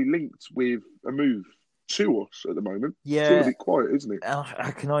that's really linked with a move to us at the moment. Yeah. It's all a bit quiet, isn't it?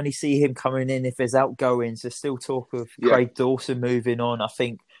 I can only see him coming in if there's outgoings. There's still talk of Craig Dawson moving on. I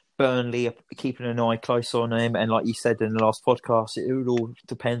think Burnley are keeping an eye close on him. And like you said in the last podcast, it all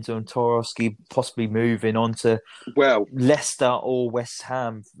depends on Tarkowski possibly moving on to Leicester or West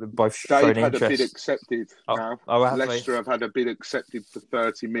Ham. Both they've had interest. a bid accepted now. Leicester have had a bid accepted for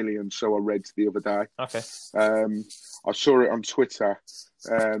 30 million, so I read the other day. Okay. I saw it on Twitter.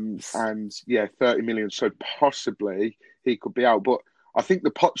 And 30 million. So possibly he could be out. But I think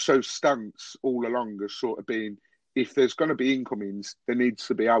the Potso stance all along has sort of been, if there's going to be incomings, there needs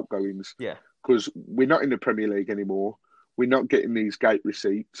to be outgoings. Yeah. Because we're not in the Premier League anymore. We're not getting these gate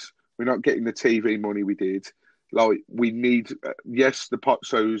receipts. We're not getting the TV money we did. Like, we need, yes, the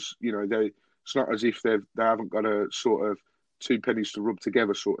Potsos, you know, it's not as if they haven't got a sort of two pennies to rub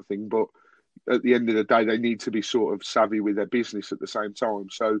together sort of thing. But at the end of the day, they need to be sort of savvy with their business at the same time.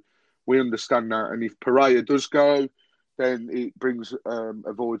 So we understand that. And if Pereira does go, then it brings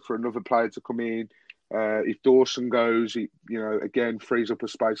a void for another player to come in. If Dawson goes, it, you know, again, frees up a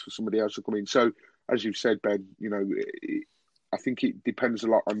space for somebody else to come in. So, as you've said, Ben, you know, I think it depends a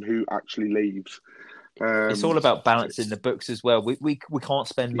lot on who actually leaves. It's all about balancing the books as well. We can't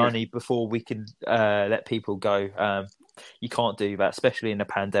spend money before we can let people go. You can't do that, especially in a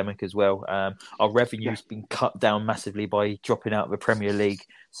pandemic as well. Our revenue's been cut down massively by dropping out of the Premier League.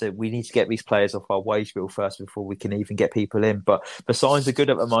 So we need to get these players off our wage bill first before we can even get people in. But the signs are good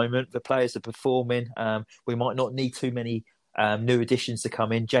at the moment. The players are performing. We might not need too many new additions to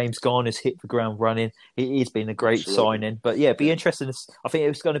come in. James Garner's hit the ground running. He's been a great signing. But yeah, it'd be interesting. I think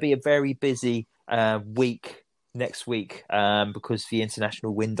it's going to be a very busy week next week because the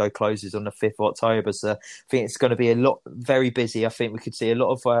international window closes on the 5th of October. So I think it's going to be very busy. I think we could see a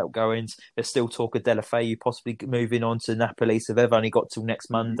lot of outgoings. There's still talk of Delafeu possibly moving on to Napoli. So they've only got till next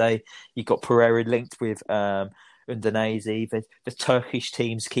Monday. You've got Pereira linked with Udinese. The Turkish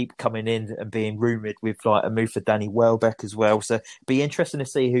teams keep coming in and being rumoured with like a move for Danny Welbeck as well. So it'd be interesting to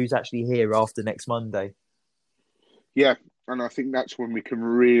see who's actually here after next Monday. Yeah, and I think that's when we can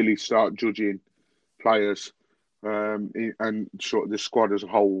really start judging players and sort of the squad as a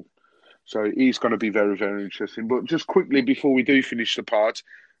whole. So he's going to be very, very interesting. But just quickly before we do finish the pod,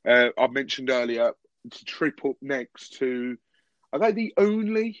 I mentioned earlier to trip up next to. Are they the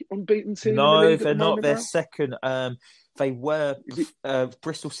only unbeaten team? No, they're not. They're second. They were.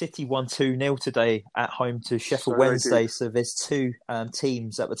 Bristol City won 2-0 today at home to Sheffield Wednesday. So there's two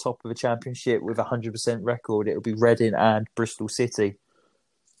teams at the top of the Championship with a 100% record. It'll be Reading and Bristol City.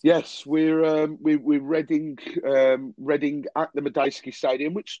 Yes, we're Reading at the Medeski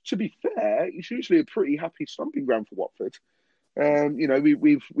Stadium, which, to be fair, is usually a pretty happy stomping ground for Watford. You know,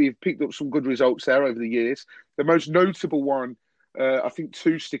 we've picked up some good results there over the years. The most notable one, I think,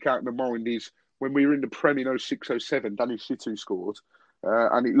 two stick out in the mind is when we were in the Prem in 06-07, Danny Shitu scored,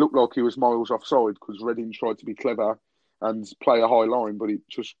 and it looked like he was miles offside because Reading tried to be clever and play a high line, but it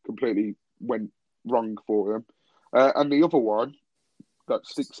just completely went wrong for them. And the other one that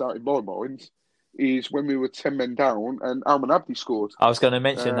sticks out in my mind is when we were 10 men down and Alman Abdi scored. I was going to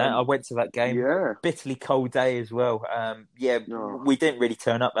mention that. I went to that game. Yeah. Bitterly cold day as well. We didn't really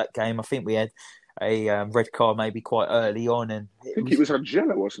turn up that game. I think we had a red card maybe quite early on. And it was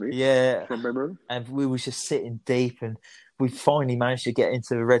Angela, wasn't it? Yeah. From memory. And we was just sitting deep and we finally managed to get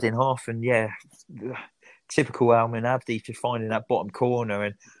into the Reading half. And typical Alman Abdi just finding that bottom corner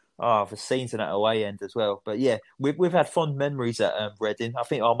and the scenes in that away end as well. But yeah, we've had fond memories at Reading. I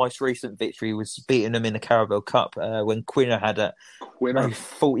think our most recent victory was beating them in the Carabao Cup when Quinner had a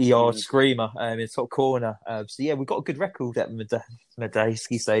 40-yard screamer in the top corner. So yeah, we've got a good record at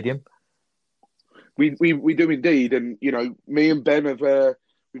Medeski Stadium. We do indeed, and you know, me and Ben have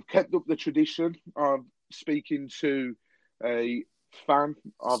we've kept up the tradition of speaking to a fan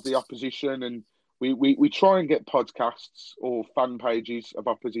of the opposition, and we try and get podcasts or fan pages of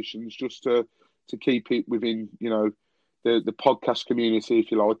oppositions just to keep it within, you know, the podcast community,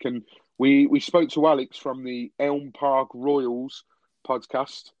 if you like. And we spoke to Alex from the Elm Park Royals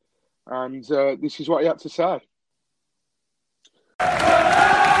podcast, and this is what he had to say.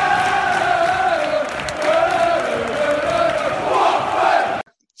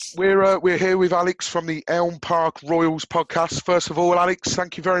 We're here with Alex from the Elm Park Royals podcast. First of all, Alex,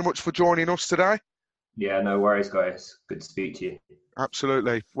 thank you very much for joining us today. Yeah, no worries, guys. Good to speak to you.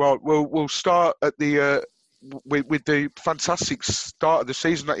 Absolutely. Well, we'll start at the with the fantastic start of the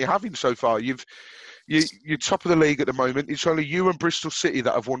season that you're having so far. You're top of the league at the moment. It's only you and Bristol City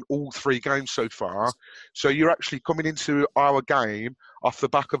that have won all 3 games so far. So you're actually coming into our game off the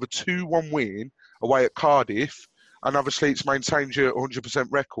back of a 2-1 win away at Cardiff. And obviously it's maintained your 100%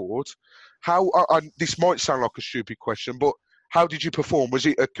 record. This might sound like a stupid question, but how did you perform? Was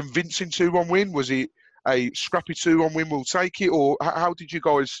it a convincing 2-1 win? Was it a scrappy 2-1 win, we'll take it? Or how did you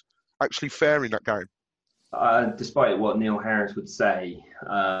guys actually fare in that game? Despite what Neil Harris would say,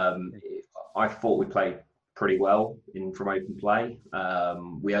 I thought we played pretty well from open play.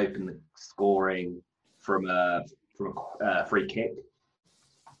 We opened the scoring from a free kick.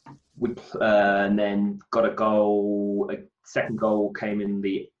 And then got a goal. A second goal came in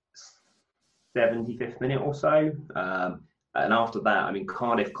the 75th minute or so. And after that, I mean,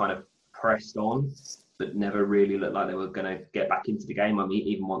 Cardiff kind of pressed on, but never really looked like they were going to get back into the game. I mean,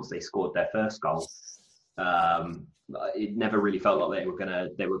 even once they scored their first goal, it never really felt like they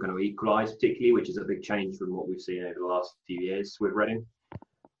were going to equalise, particularly, which is a big change from what we've seen over the last few years with Reading.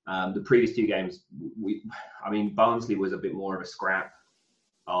 The previous 2 games, Barnsley was a bit more of a scrap.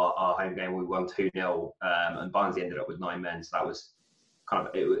 Our home game, we won 2-0, and Barnsley ended up with 9 men, so that was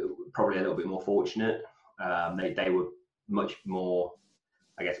probably a little bit more fortunate. They were much more,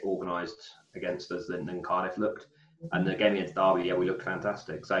 I guess, organised against us than Cardiff looked. And the game against Derby, we looked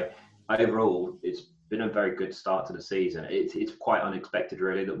fantastic. So overall, it's been a very good start to the season. It's quite unexpected,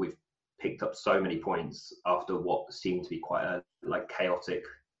 really, that we've picked up so many points after what seemed to be quite a chaotic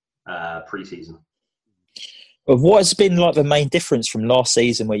pre-season. But what has been the main difference from last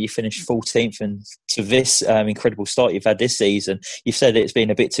season, where you finished 14th, and to this incredible start you've had this season? You've said it's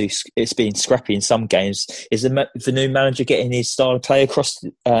been it's been scrappy in some games. Is the new manager getting his style of play across,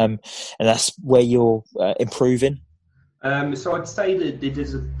 and that's where you're improving? So I'd say that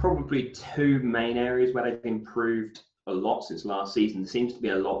there's probably 2 main areas where they've improved a lot since last season. There seems to be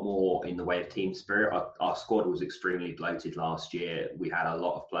a lot more in the way of team spirit. Our squad was extremely bloated last year. We had a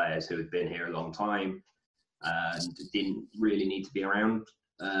lot of players who had been here a long time and didn't really need to be around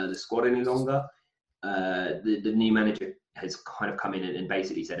the squad any longer. The new manager has kind of come in and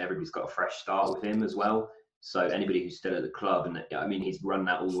basically said everybody's got a fresh start with him as well. So anybody who's still at the club, and I mean, he's run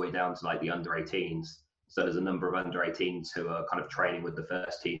that all the way down to the under 18s. So there's a number of under 18s who are kind of training with the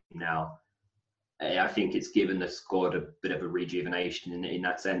first team now. I think it's given the squad a bit of a rejuvenation in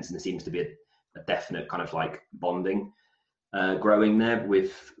that sense, and there seems to be a definite kind of bonding growing there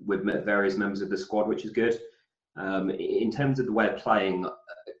with various members of the squad, which is good. In terms of the way of playing,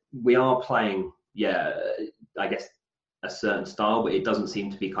 we are playing, I guess, a certain style, but it doesn't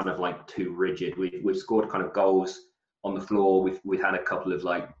seem to be kind of too rigid. We've scored kind of goals on the floor. We've had a couple of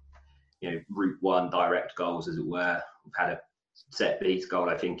route one direct goals, as it were. We've had a set piece goal,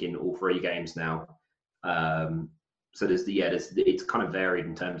 I think, in all 3 games now. So it's kind of varied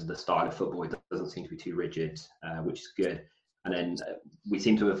in terms of the style of football. It doesn't seem to be too rigid, which is good. And then we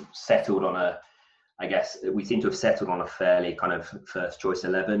seem to have settled on a fairly kind of first choice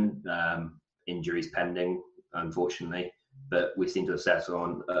 11. Injuries pending, unfortunately, but we seem to have settled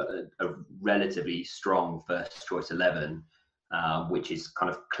on a relatively strong first choice 11, which is kind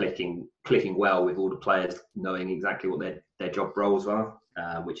of clicking well with all the players knowing exactly what their job roles are,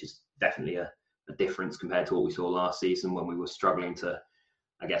 which is definitely a difference compared to what we saw last season, when we were struggling to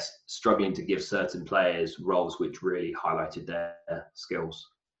give certain players roles which really highlighted their skills.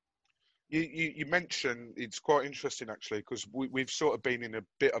 You mentioned, it's quite interesting actually, because we've sort of been in a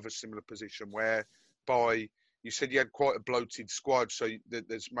bit of a similar position whereby you said you had quite a bloated squad, so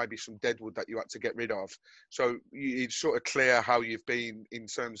there's maybe some deadwood that you had to get rid of. So it's sort of clear how you've been in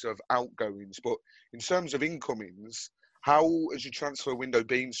terms of outgoings, but in terms of incomings, how has your transfer window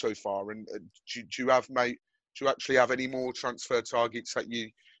been so far? And do you actually have any more transfer targets that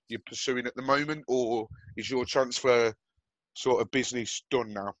you're pursuing at the moment, or is your transfer sort of business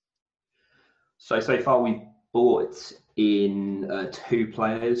done now? So far we bought in 2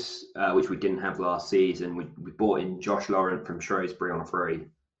 players, which we didn't have last season. We bought in Josh Laurent from Shrewsbury on a free,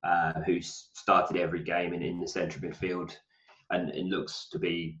 who started every game in the centre midfield, and it looks to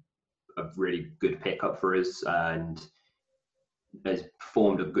be a really good pickup for us, and has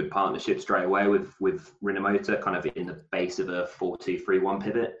formed a good partnership straight away with Rinomota, kind of in the base of a 4-2-3-1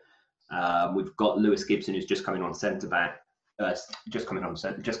 pivot. We've got Lewis Gibson, who's just coming on centre back. Just coming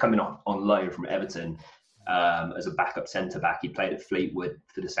on loan from Everton as a backup centre back. He played at Fleetwood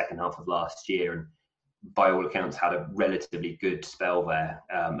for the second half of last year, and by all accounts, had a relatively good spell there,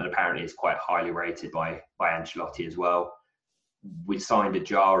 and apparently is quite highly rated by Ancelotti as well. We signed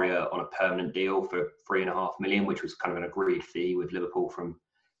Ajaria on a permanent deal for $3.5 million, which was kind of an agreed fee with Liverpool from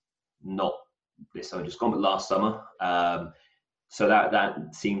not this summer just gone, but last summer. So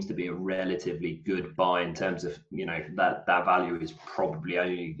that seems to be a relatively good buy in terms of, that value is probably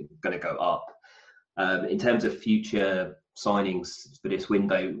only going to go up. In terms of future signings for this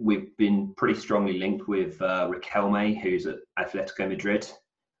window, we've been pretty strongly linked with Riquelme, who's at Atletico Madrid,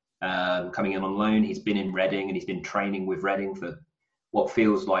 coming in on loan. He's been in Reading and he's been training with Reading for what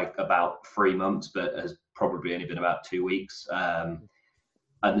feels like about 3 months, but has probably only been about 2 weeks.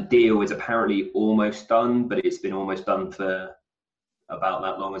 And the deal is apparently almost done, but it's been almost done for about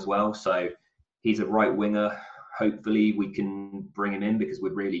that long as well. So he's a right winger. Hopefully we can bring him in because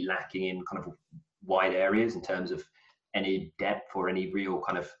we're really lacking in kind of wide areas in terms of any depth or any real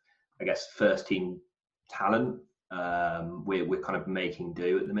kind of, I guess, first team talent. We're kind of making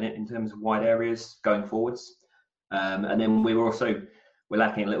do at the minute in terms of wide areas going forwards. And then we're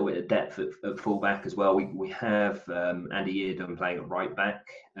lacking a little bit of depth at fullback as well. We have Andy Eardon playing at right back,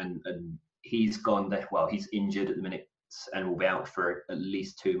 and he's gone there. Well, he's injured at the minute and will be out for at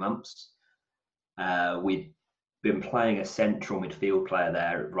least 2 months. We've been playing a central midfield player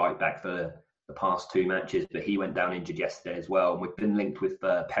there at right back for the past 2 matches, but he went down injured yesterday as well. And we've been linked with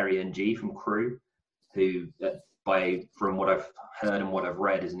Perry NG from Crewe, who, from what I've heard and what I've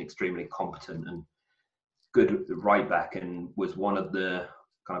read, is an extremely competent and good right back, and was one of the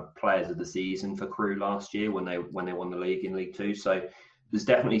kind of players of the season for Crewe last year when they won the league in League Two. So there's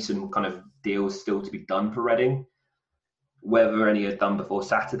definitely some kind of deals still to be done for Reading. Whether any are done before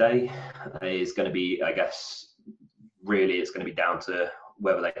Saturday is going to be, I guess, really it's going to be down to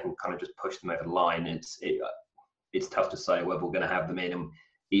whether they can kind of just push them over the line. It's tough to say whether we're going to have them in, and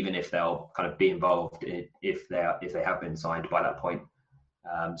even if they'll kind of be involved if they have been signed by that point.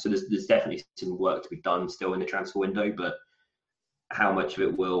 So there's definitely some work to be done still in the transfer window, but how much of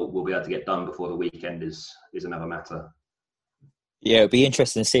it we'll be able to get done before the weekend is another matter. Yeah, it'll be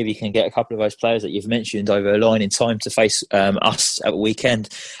interesting to see if you can get a couple of those players that you've mentioned over a line in time to face us at the weekend.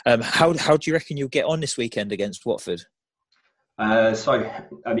 How do you reckon you'll get on this weekend against Watford? So,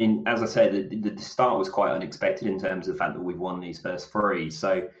 I mean, as I said, the start was quite unexpected in terms of the fact that we've won these first 3.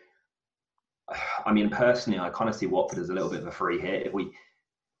 So, I mean, personally, I kind of see Watford as a little bit of a free hit.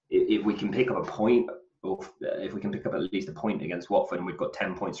 If we can pick up a point, or if we can pick up at least a point against Watford, and we've got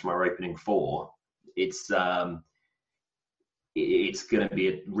 10 points from our opening 4, it's going to be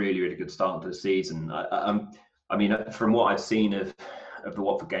a really, really good start to the season. I mean, from what I've seen of the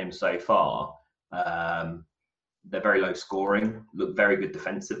Watford games so far, they're very low scoring, look very good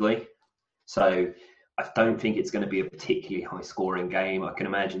defensively. So I don't think it's going to be a particularly high scoring game. I can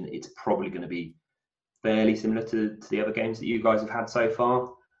imagine it's probably going to be fairly similar to the other games that you guys have had so far.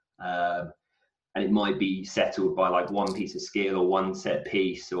 And it might be settled by like one piece of skill or one set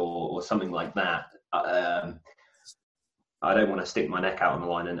piece or something like that. I don't want to stick my neck out on the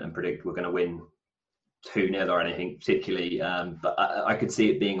line and predict we're going to win 2-0 or anything particularly, but I could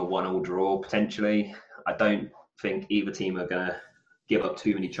see it being a 1-1 draw potentially. I don't think either team are going to give up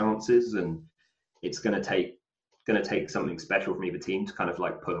too many chances, and it's going to take something special from either team to kind of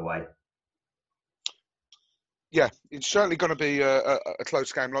like pull away. Yeah, it's certainly going to be a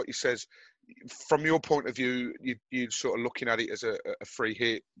close game, like you says. From your point of view, you're sort of looking at it as a free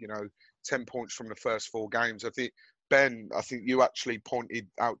hit. 10 points from the first 4 games. I think Ben, you actually pointed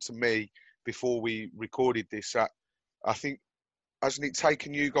out to me before we recorded this that I think, hasn't it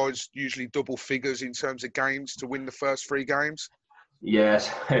taken you guys usually double figures in terms of games to win the first 3 games? Yeah,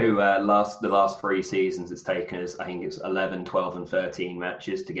 so the last 3 seasons it's taken us, I think it's 11, 12 and 13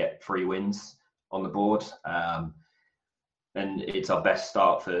 matches to get 3 wins on the board. And it's our best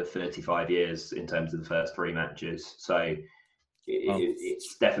start for 35 years in terms of the first 3 matches. So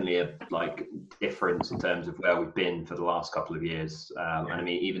it's definitely a difference in terms of where we've been for the last couple of years. And I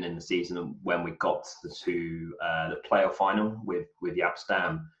mean, even in the season when we got to the playoff final with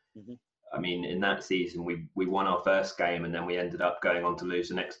Yapstam, I mean, in that season we won our first game and then we ended up going on to lose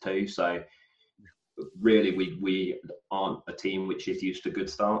the next 2. So really, we aren't a team which is used to good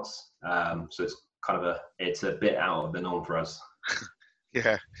starts. So it's kind of it's a bit out of the norm for us.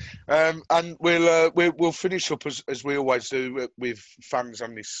 Yeah, and we'll finish up as we always do with fans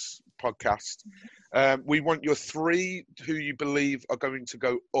on this podcast. We want your 3 who you believe are going to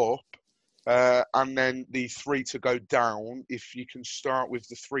go up, and then the 3 to go down. If you can start with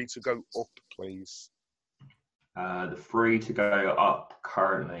the 3 to go up, please. The 3 to go up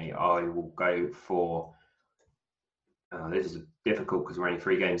currently, I will go for This is difficult because we're only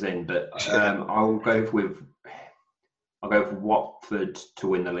 3 games in, but I'll go with Watford to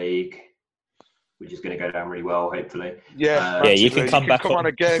win the league, which is going to go down really well, hopefully. Yeah, you can come back on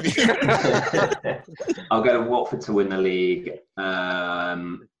again. I'll go with Watford to win the league.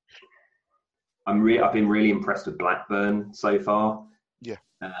 I've been really impressed with Blackburn so far. Yeah.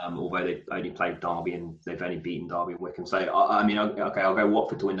 Although they've only played Derby and they've only beaten Derby and Wycombe. So, I'll go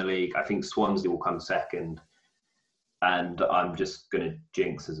Watford to win the league. I think Swansea will come second. And I'm just going to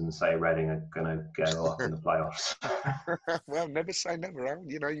jinx us and say Reading are going to go up in the playoffs. Well, never say never, Aaron.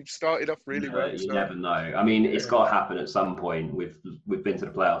 You've started off really well. You never know. I mean, it's got to happen at some point. We've been to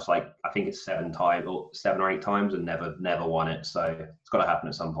the playoffs, I think it's 7 or 8 times and never won it. So it's got to happen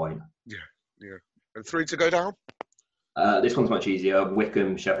at some point. Yeah. And 3 to go down? This one's much easier.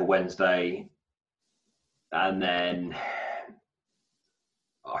 Wycombe, Sheffield Wednesday. And then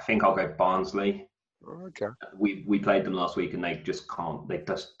I think I'll go Barnsley. Okay. We played them last week and they just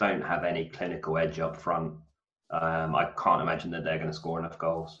don't have any clinical edge up front. I can't imagine that they're going to score enough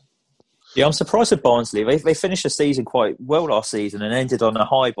goals. Yeah, I'm surprised at Barnsley. They finished the season quite well last season and ended on a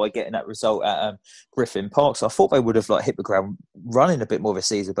high by getting that result at Griffin Park. So I thought they would have hit the ground running a bit more this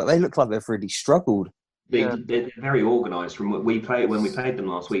season, but they look like they've really struggled. They're very organised. From what we played when we played them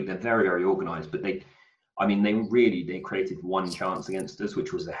last week, they're very, very organised. But they created one chance against us,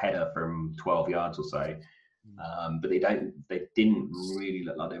 which was a header from 12 yards or so. But they didn't really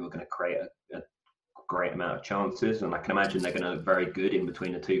look like they were going to create a great amount of chances. And I can imagine they're going to look very good in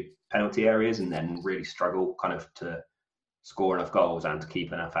between the 2 penalty areas and then really struggle kind of to score enough goals and to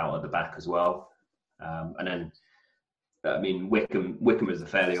keep enough out at the back as well. And then, I mean, Wycombe is a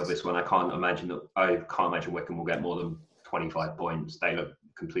fairly obvious one. I can't imagine Wycombe will get more than 25 points. They look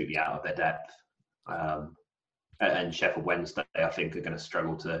completely out of their depth. And Sheffield Wednesday, I think, are going to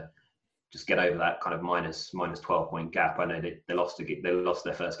struggle to just get over that kind of minus 12-point gap. I know they lost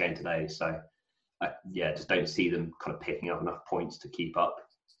their first game today, so just don't see them kind of picking up enough points to keep up.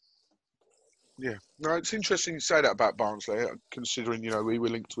 Yeah, no, it's interesting you say that about Barnsley, considering we were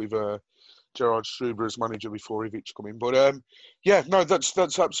linked with Gerard Struber as manager before Ivic come in. But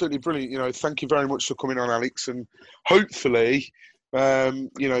that's absolutely brilliant. Thank you very much for coming on, Alex, and hopefully,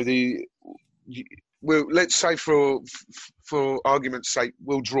 we'll, let's say for argument's sake,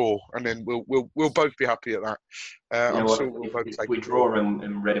 we'll draw, and then we'll both be happy at that. I'm sure we'll both take. If we draw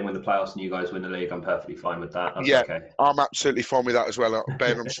and Reading win the playoffs and you guys win the league, I'm perfectly fine with that. That's okay. I'm absolutely fine with that as well,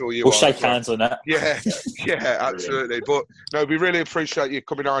 Ben. I'm sure you. We'll shake hands on that. Yeah, absolutely. But no, we really appreciate you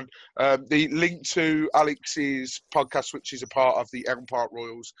coming on. The link to Alex's podcast, which is a part of the Elm Park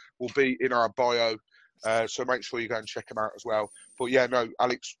Royals, will be in our bio. So make sure you go and check them out as well. But yeah, no,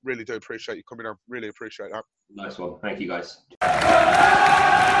 Alex, really do appreciate you coming on. Really appreciate that. Nice one. Thank you, guys.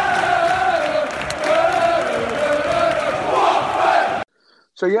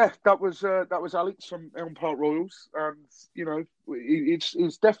 So yeah, that was Alex from Elm Park Royals, and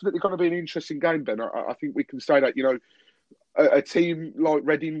it's definitely going to be an interesting game, Ben. I think we can say that a team like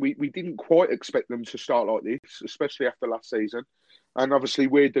Reading, we didn't quite expect them to start like this, especially after last season, and obviously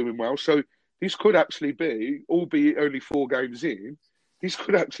we're doing well. So this could actually be, albeit only 4 games in, this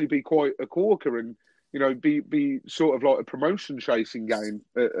could actually be quite a corker, and be sort of like a promotion chasing game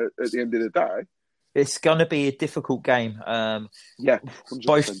at the end of the day. It's going to be a difficult game.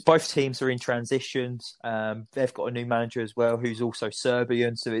 100%. Both teams are in transitions. They've got a new manager as well, who's also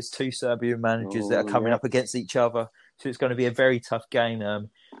Serbian. So it's 2 Serbian managers that are coming up against each other. So it's going to be a very tough game.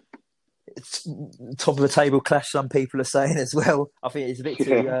 It's top of the table clash, some people are saying as well. I think it's a bit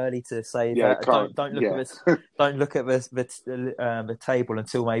too early to say that. Don't look at the table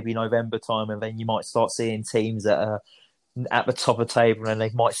until maybe November time, and then you might start seeing teams that are at the top of the table and they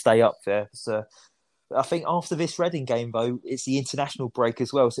might stay up there. So I think after this Reading game, though, it's the international break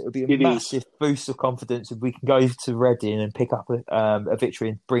as well. So it would be a massive boost of confidence if we can go to Reading and pick up a victory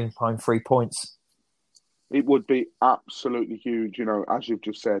and bring home 3 points. It would be absolutely huge, as you've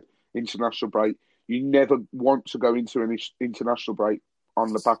just said. International break. You never want to go into an international break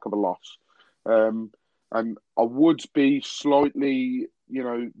on the back of a loss. And I would be slightly,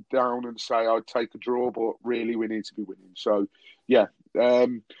 down and say I'd take a draw, but really we need to be winning. So, yeah.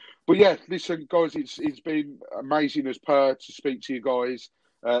 But yeah, listen, guys, it's been amazing as per to speak to you guys.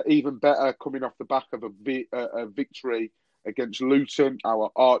 Even better coming off the back of a victory against Luton, our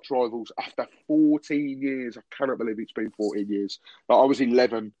arch rivals, after 14 years. I cannot believe it's been 14 years. I was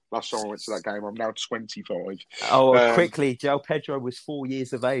 11 last time I went to that game. I'm now 25. Quickly, João Pedro was 4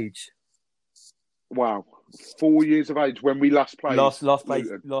 years of age. Wow. 4 years of age when we last played. Last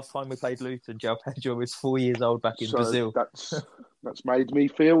time we played Luton, João Pedro was 4 years old back in Brazil. That's made me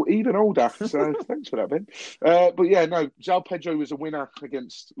feel even older. So thanks for that, Ben. But yeah, no, João Pedro was a winner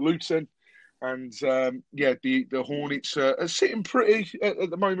against Luton. And the Hornets are sitting pretty at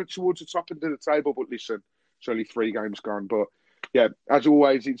the moment towards the top end of the table. But listen, it's only 3 games gone. But yeah, as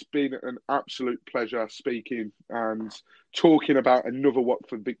always, it's been an absolute pleasure speaking and talking about another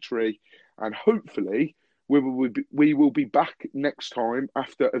Watford victory. And hopefully we will be back next time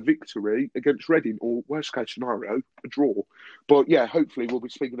after a victory against Reading, or worst case scenario, a draw. But yeah, hopefully we'll be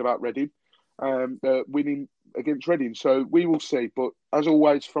speaking about Reading winning against Reading. So we will see. But as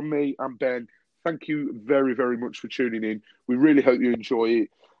always, from me and Ben, thank you very, very much for tuning in. We really hope you enjoy it.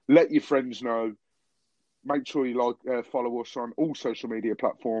 Let your friends know. Make sure you follow us on all social media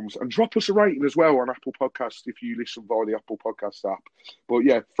platforms and drop us a rating as well on Apple Podcasts if you listen via the Apple Podcast app. But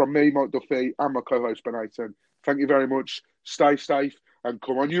yeah, from me, Mike Duffy, and my co-host Ben Ayton, thank you very much. Stay safe and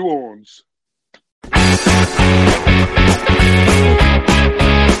come on, you Horns.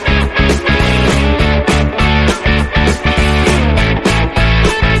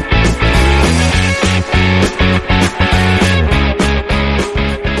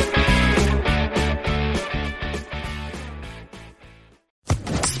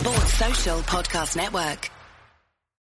 Social Podcast Network.